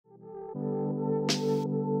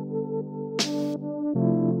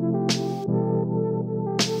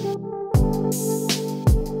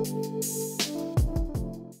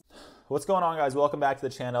What's going on, guys? Welcome back to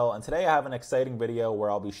the channel, and today I have an exciting video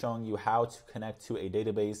where I'll be showing you how to connect to a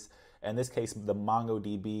database, in this case the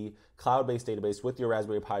MongoDB cloud-based database with your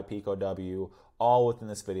Raspberry Pi Pico W, all within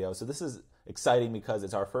this video. So this is exciting because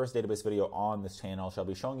it's our first database video on this channel. So I'll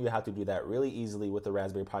be showing you how to do that really easily with the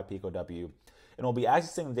Raspberry Pi Pico W, and we'll be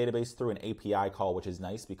accessing the database through an API call, which is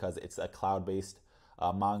nice because it's a cloud-based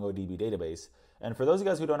MongoDB database. And for those of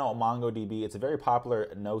you guys who don't know MongoDB, it's a very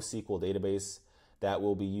popular NoSQL database that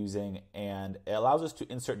we'll be using, and it allows us to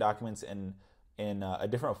insert documents in a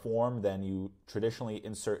different form than you traditionally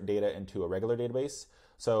insert data into a regular database.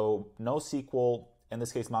 So NoSQL, in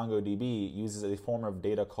this case MongoDB, uses a form of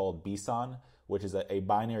data called BSON, which is a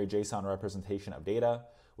binary JSON representation of data,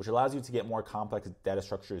 which allows you to get more complex data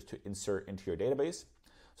structures to insert into your database.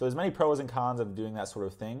 So there's many pros and cons of doing that sort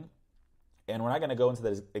of thing, and we're not going to go into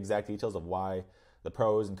the exact details of why, the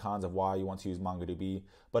pros and cons of why you want to use MongoDB.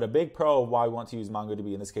 But a big pro of why we want to use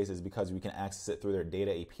MongoDB in this case is because we can access it through their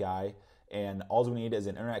Data API. And all we need is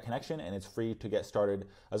an internet connection, and it's free to get started.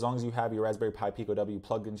 As long as you have your Raspberry Pi Pico W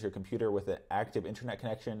plugged into your computer with an active internet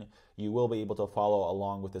connection, you will be able to follow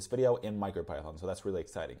along with this video in MicroPython. So that's really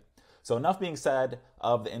exciting. So enough being said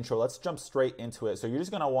of the intro, let's jump straight into it. So you're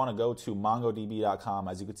just gonna wanna go to mongodb.com.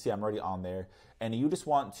 As you can see, I'm already on there. And you just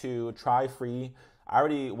want to try free. I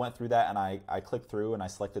already went through that, and I clicked through and I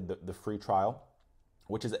selected the free trial,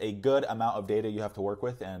 which is a good amount of data you have to work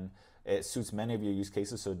with, and it suits many of your use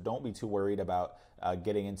cases. So don't be too worried about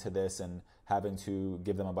getting into this and having to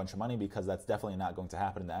give them a bunch of money, because that's definitely not going to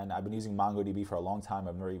happen in the end. I've been using MongoDB for a long time.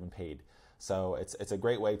 I've never even paid. So it's a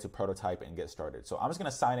great way to prototype and get started. So I'm just gonna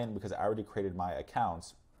sign in because I already created my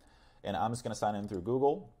account, and I'm just gonna sign in through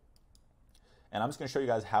Google. And I'm just gonna show you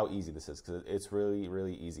guys how easy this is, because it's really,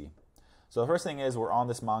 really easy. So the first thing is we're on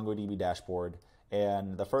this MongoDB dashboard,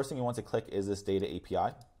 and the first thing you want to click is this Data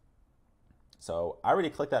API. So I already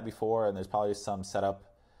clicked that before, and there's probably some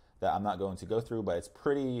setup that I'm not going to go through, but it's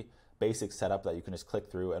pretty basic setup that you can just click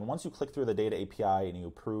through. And once you click through the Data API and you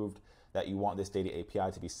approved that you want this Data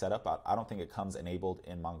API to be set up, I don't think it comes enabled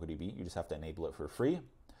in MongoDB. You just have to enable it for free.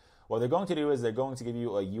 What they're going to do is they're going to give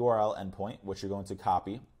you a URL endpoint, which you're going to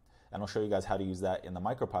copy. And I'll show you guys how to use that in the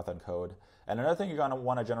MicroPython code. And another thing you're going to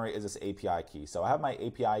want to generate is this API key. So I have my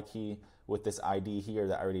API key with this ID here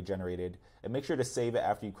that I already generated. And make sure to save it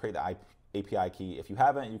after you create the API key. If you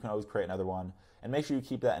haven't, you can always create another one. And make sure you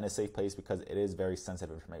keep that in a safe place, because it is very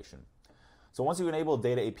sensitive information. So once you enable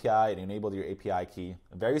Data API and you enable your API key,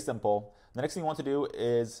 very simple. The next thing you want to do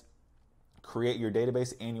is create your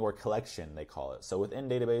database and your collection, they call it. So within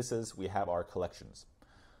databases, we have our collections.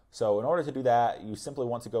 So in order to do that, you simply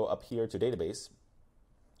want to go up here to database,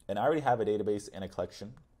 and I already have a database and a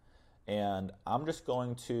collection, and I'm just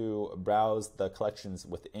going to browse the collections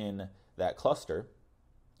within that cluster.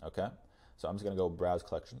 Okay, so I'm just going to go browse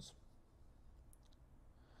collections.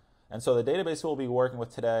 And so the database we'll be working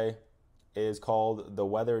with today is called the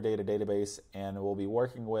Weather Data Database, and we'll be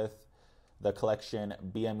working with the collection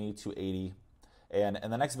BME280. And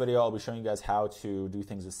in the next video, I'll be showing you guys how to do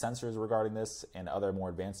things with sensors regarding this and other more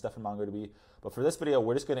advanced stuff in MongoDB. But for this video,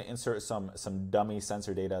 we're just going to insert some dummy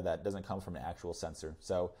sensor data that doesn't come from an actual sensor.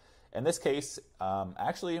 So in this case,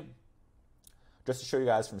 actually, just to show you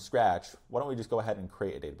guys from scratch, why don't we just go ahead and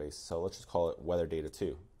create a database? So let's just call it Weather Data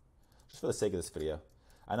 2, just for the sake of this video.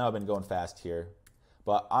 I know I've been going fast here,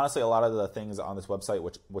 but honestly, a lot of the things on this website,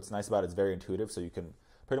 what's nice about it, it's very intuitive. So you can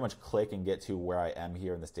pretty much click and get to where I am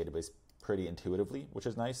here in this database pretty intuitively, which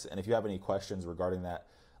is nice. And if you have any questions regarding that,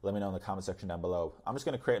 let me know in the comment section down below. I'm just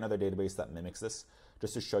going to create another database that mimics this,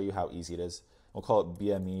 just to show you how easy it is. We'll call it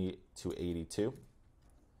BME282.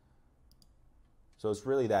 So it's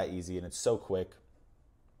really that easy, and it's so quick.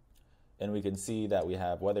 And we can see that we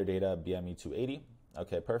have weather data BME280.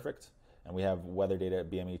 Okay, perfect. And we have weather data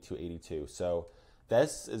BME282. So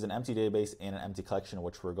this is an empty database and an empty collection,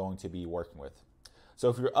 which we're going to be working with. So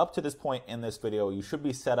if you're up to this point in this video, you should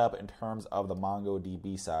be set up in terms of the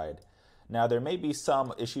MongoDB side. Now, there may be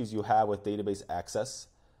some issues you have with database access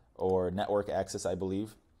or network access, I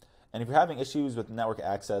believe. And if you're having issues with network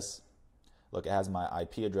access, look, it has my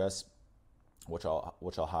IP address, which I'll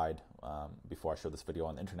hide before I show this video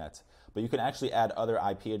on the internet. But you can actually add other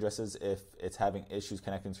IP addresses if it's having issues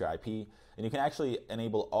connecting to your IP. And you can actually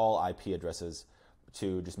enable all IP addresses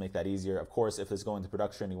to just make that easier. Of course, if it's going to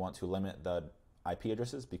production, you want to limit the IP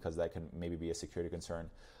addresses, because that can maybe be a security concern.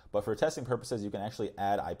 But for testing purposes, you can actually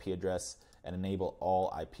add IP address and enable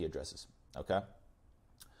all IP addresses. Okay.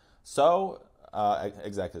 So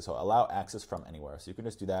exactly. So allow access from anywhere. So you can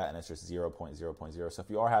just do that, and it's just 0.0.0. So if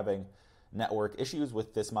you are having network issues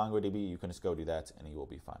with this MongoDB, you can just go do that, and you will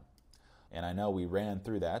be fine. And I know we ran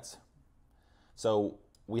through that. So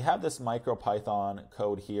we have this MicroPython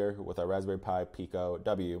code here with our Raspberry Pi Pico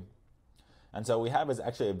W. And so we have is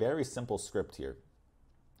actually a very simple script here.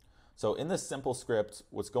 So in this simple script,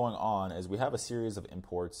 what's going on is we have a series of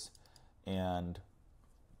imports, and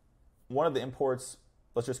one of the imports,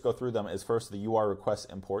 let's just go through them, is first the UR request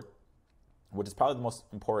import, which is probably the most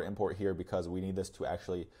important import here because we need this to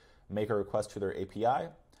actually make a request to their API.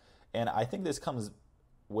 And I think this comes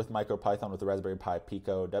with MicroPython with the Raspberry Pi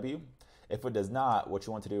Pico W. If it does not, what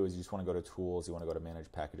you want to do is you just want to go to Tools, you want to go to Manage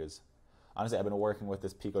Packages. Honestly, I've been working with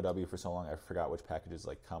this Pico W for so long, I forgot which packages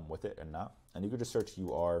like come with it and not. And you could just search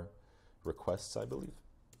UR requests, I believe.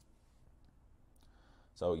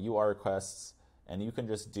 So UR requests, and you can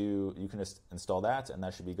just install that, and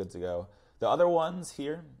that should be good to go. The other ones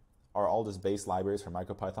here are all just base libraries for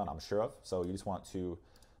MicroPython, I'm sure of. So you just want to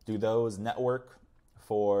do those. Network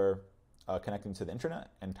for connecting to the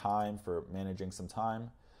internet, and time for managing some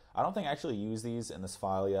time. I don't think I actually use these in this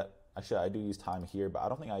file yet. Actually, I do use time here, but I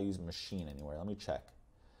don't think I use machine anywhere. Let me check.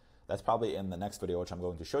 That's probably in the next video, which I'm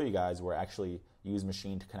going to show you guys, where I actually use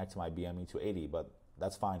machine to connect to my BME 280, but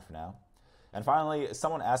that's fine for now. And finally,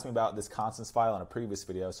 someone asked me about this constants file in a previous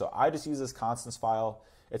video. So I just use this constants file.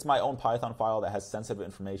 It's my own Python file that has sensitive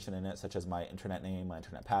information in it, such as my internet name, my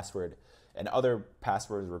internet password, and other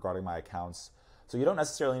passwords regarding my accounts. So you don't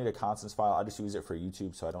necessarily need a constants file. I just use it for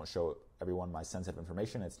YouTube so I don't show everyone my sensitive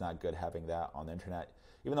information. It's not good having that on the internet,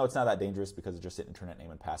 even though it's not that dangerous because it's just an internet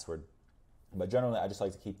name and password. But generally, I just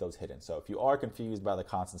like to keep those hidden. So if you are confused by the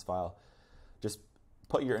constants file, just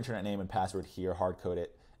put your internet name and password here, hard code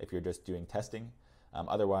it if you're just doing testing.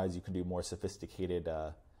 Otherwise, you can do more sophisticated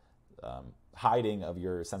hiding of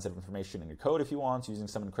your sensitive information in your code if you want, using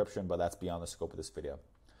some encryption, but that's beyond the scope of this video.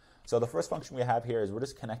 So the first function we have here is we're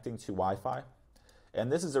just connecting to Wi-Fi. And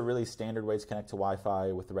this is a really standard way to connect to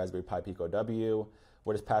Wi-Fi with the Raspberry Pi Pico W.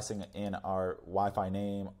 We're just passing in our Wi-Fi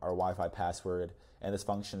name, our Wi-Fi password, and this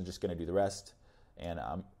function is just going to do the rest. And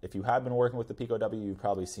if you have been working with the Pico W, you've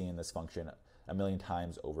probably seen this function a million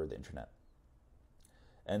times over the internet.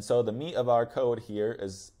 And so the meat of our code here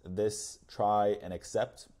is this try and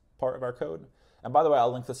accept part of our code. And by the way,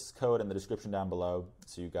 I'll link this code in the description down below,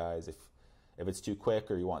 so you guys, if it's too quick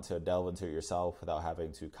or you want to delve into it yourself without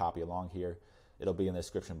having to copy along here, it'll be in the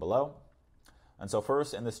description below. And so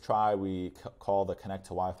first in this try, we call the connect to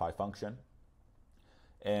Wi-Fi function.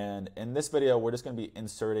 And in this video, we're just going to be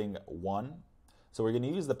inserting 1. So we're going to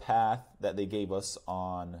use the path that they gave us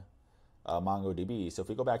on MongoDB. So if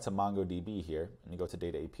we go back to MongoDB here, and you go to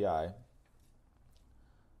Data API,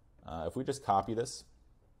 if we just copy this,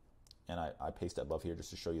 and I paste it above here just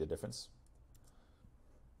to show you the difference.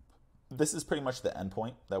 This is pretty much the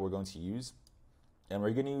endpoint that we're going to use. And we're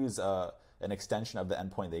going to use an extension of the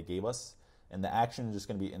endpoint they gave us. And the action is just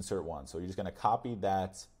going to be insert 1. So you're just going to copy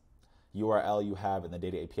that URL you have in the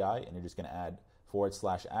Data API, and you're just going to add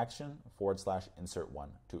 /action /insert 1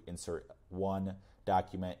 to insert 1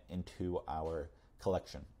 document into our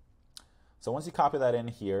collection. So once you copy that in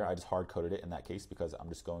here, I just hard coded it in that case because I'm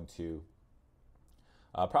just going to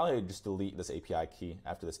probably just delete this API key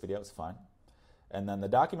after this video. It's fine. And then the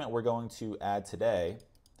document we're going to add today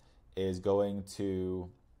is going to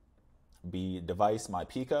be device my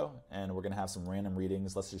Pico, and we're going to have some random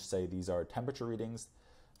readings. Let's just say these are temperature readings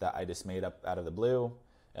that I just made up out of the blue,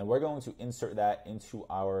 and we're going to insert that into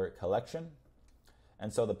our collection.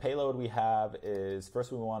 And so the payload we have is,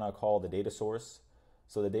 first we want to call the data source.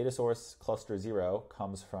 So the data source cluster 0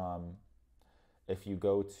 comes from, if you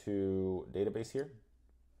go to database here,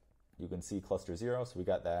 you can see cluster 0, so we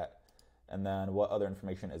got that. And then what other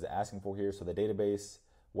information is it asking for here? So the database,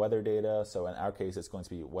 weather data, so in our case it's going to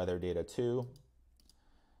be weather data 2,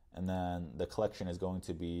 and then the collection is going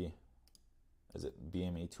to be, is it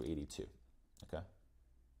BME 282, okay?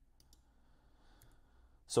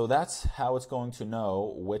 So that's how it's going to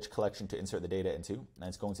know which collection to insert the data into, and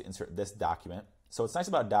it's going to insert this document. So what's nice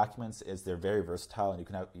about documents is they're very versatile, and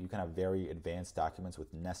you can have very advanced documents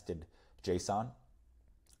with nested JSON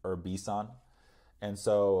or BSON. And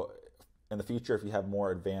so in the future, if you have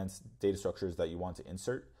more advanced data structures that you want to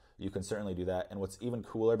insert, you can certainly do that. And what's even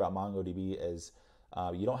cooler about MongoDB is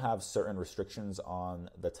you don't have certain restrictions on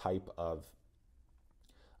the type of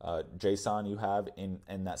JSON you have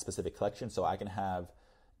in that specific collection. So I can have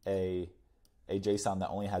a JSON that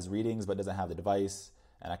only has readings but doesn't have the device,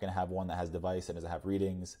 and I can have one that has device and doesn't have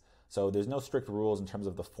readings. So there's no strict rules in terms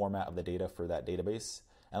of the format of the data for that database,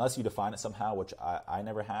 unless you define it somehow, which I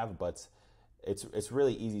never have, but it's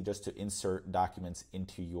really easy just to insert documents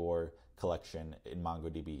into your collection in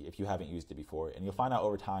MongoDB if you haven't used it before. And you'll find out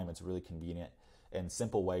over time it's a really convenient and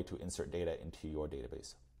simple way to insert data into your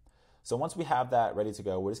database. So once we have that ready to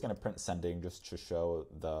go, we're just going to print sending just to show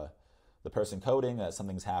the person coding that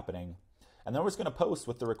something's happening. And then we're just going to post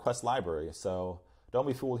with the request library. So don't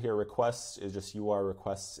be fooled here. Requests is just URL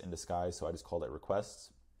requests in disguise. So I just called it requests.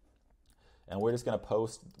 And we're just going to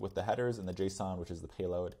post with the headers and the JSON, which is the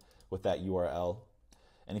payload, with that URL.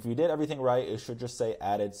 And if you did everything right, it should just say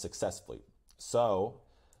added successfully. So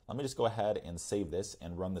let me just go ahead and save this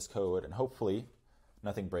and run this code, and hopefully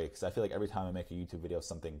nothing breaks. I feel like every time I make a YouTube video,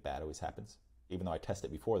 something bad always happens, even though I test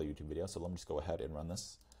it before the YouTube video. So let me just go ahead and run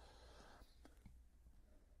this.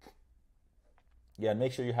 Yeah, and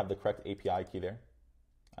make sure you have the correct API key there.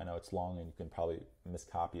 I know it's long and you can probably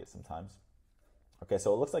miscopy it sometimes. Okay,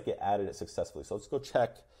 so it looks like it added it successfully. So let's go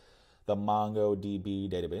check the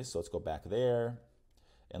MongoDB database. So let's go back there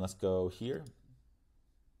and let's go here.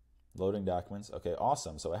 Loading documents. Okay,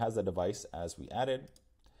 awesome. So it has the device as we added,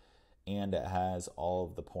 and it has all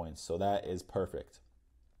of the points. So that is perfect.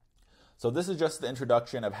 So this is just the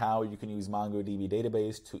introduction of how you can use MongoDB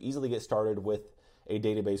database to easily get started with a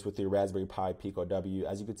database with your Raspberry Pi Pico W.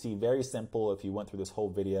 As you can see, very simple. If you went through this whole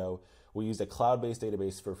video, we used a cloud-based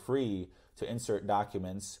database for free to insert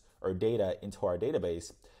documents or data into our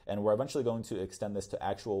database. And we're eventually going to extend this to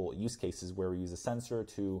actual use cases where we use a sensor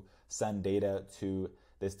to send data to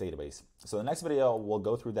this database. So the next video, we'll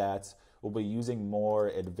go through that. We'll be using more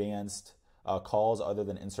advanced calls other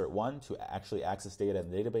than insert one to actually access data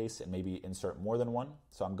in the database and maybe insert more than one.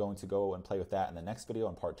 So I'm going to go and play with that in the next video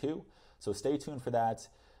in part 2. So stay tuned for that.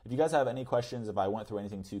 If you guys have any questions, if I went through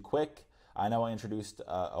anything too quick, I know I introduced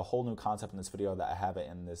a whole new concept in this video that I have it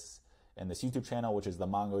in this YouTube channel, which is the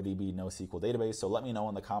MongoDB NoSQL database. So let me know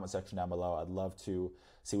in the comment section down below. I'd love to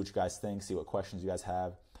see what you guys think, see what questions you guys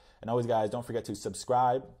have. And always, guys, don't forget to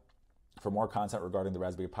subscribe for more content regarding the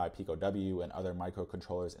Raspberry Pi Pico W and other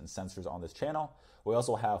microcontrollers and sensors on this channel. We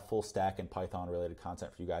also have full stack and Python related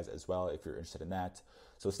content for you guys as well if you're interested in that.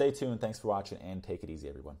 So stay tuned. Thanks for watching, and take it easy,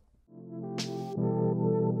 everyone.